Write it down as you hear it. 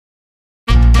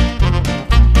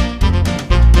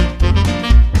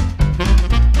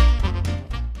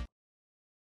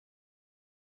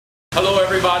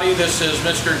everybody. This is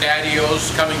Mr. DaddyO's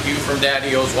coming to you from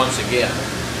DaddyO's once again.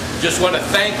 Just want to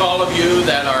thank all of you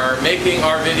that are making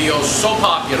our videos so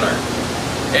popular.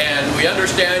 And we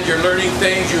understand you're learning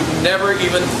things you've never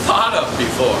even thought of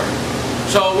before.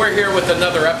 So we're here with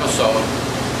another episode,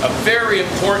 a very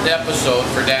important episode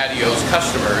for DaddyO's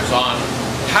customers on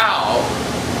how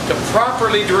to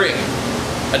properly drink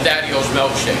a DaddyO's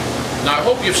milkshake. Now I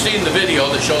hope you've seen the video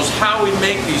that shows how we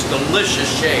make these delicious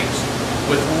shakes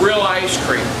with real ice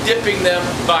cream, dipping them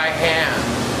by hand.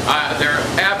 They're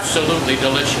absolutely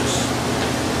delicious.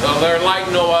 They're like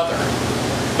no other.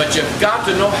 But you've got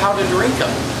to know how to drink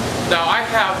them. Now I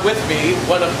have with me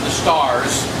one of the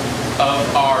stars of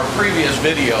our previous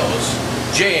videos,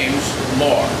 James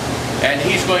Moore, and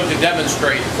he's going to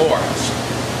demonstrate for us.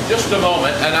 Just a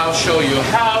moment and I'll show you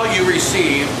how you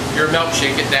receive your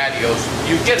milkshake at DaddyO's.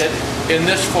 You get it in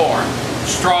this form,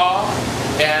 straw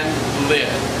and lid.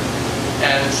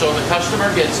 And so the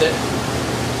customer gets it.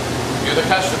 You're the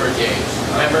customer, James.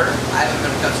 Remember? I haven't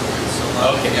been a customer in so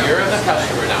long. Okay, you're the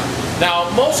customer now. Now,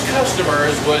 most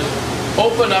customers would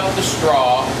open up the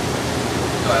straw.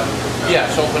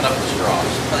 Yes, open up the straw.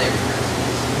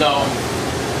 No.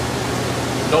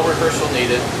 No rehearsal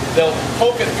needed. They'll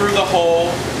poke it through the hole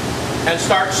and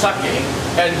start sucking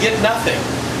and get nothing.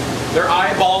 Their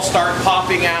eyeballs start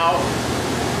popping out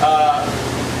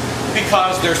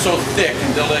because they're so thick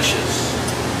and delicious.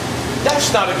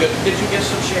 That's not a good... Did you get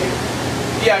some shake?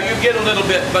 Yeah, you get a little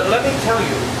bit, but let me tell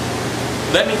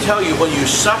you, when you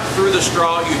suck through the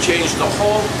straw, you change the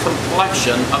whole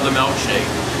complexion of the milkshake.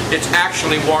 It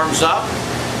actually warms up,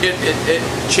 it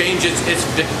changes its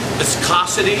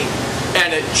viscosity,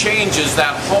 and it changes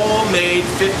that homemade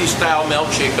 50 style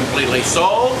milkshake completely.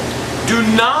 So, do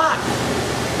not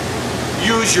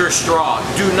use your straw.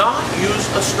 Do not use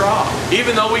a straw.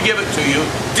 Even though we give it to you,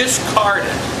 discard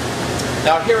it.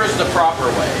 Now here is the proper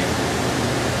way.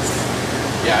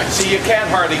 Yeah, see, you can't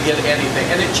hardly get anything,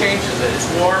 and it changes it. It's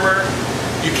warmer.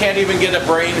 You can't even get a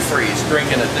brain freeze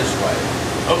drinking it this way.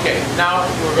 Okay, now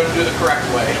we're going to do the correct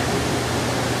way.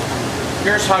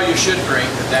 Here's how you should drink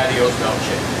the DaddyO's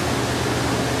milkshake.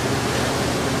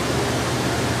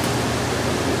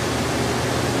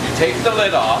 You take the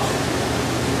lid off,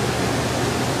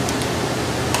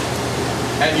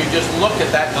 and you just look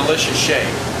at that delicious shake.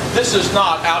 This is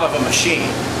not out of a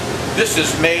machine. This is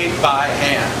made by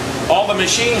hand. All the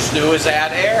machines do is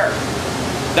add air.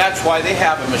 That's why they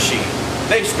have a machine.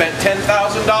 They spent $10,000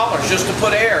 just to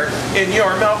put air in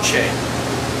your milkshake.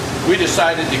 We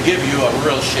decided to give you a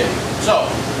real shake. So,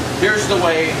 here's the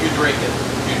way you drink it.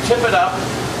 You tip it up,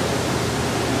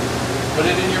 put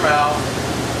it in your mouth,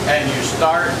 and you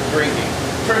start drinking.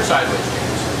 Turn sideways,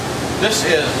 James. This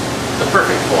is the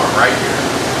perfect form right here.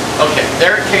 Okay,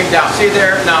 there it came down. See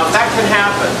there? Now that can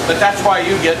happen, but that's why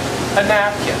you get a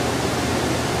napkin.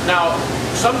 Now,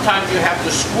 sometimes you have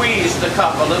to squeeze the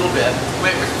cup a little bit.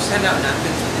 Wait, we're supposed to send out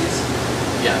napkins with these?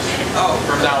 Yes. Oh.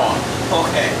 From now on.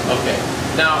 Okay. Okay.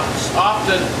 Now,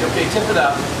 often, okay, tip it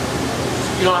up.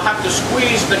 You don't have to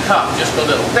squeeze the cup just a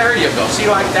little. There you go. See,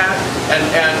 like that?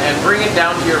 And bring it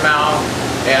down to your mouth.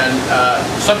 And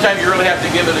sometimes you really have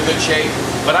to give it a good shake.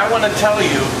 But I want to tell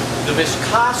you, the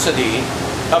viscosity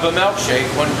of a milkshake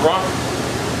when drunk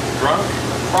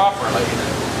properly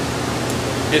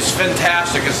is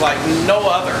fantastic. It's like no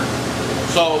other.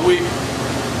 So we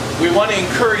want to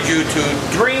encourage you to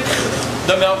drink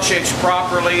the milkshakes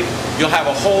properly. You'll have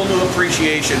a whole new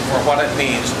appreciation for what it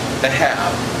means to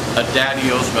have a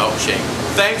DaddyO's milkshake.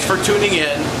 Thanks for tuning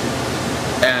in,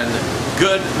 and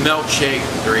good milkshake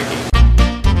drinking.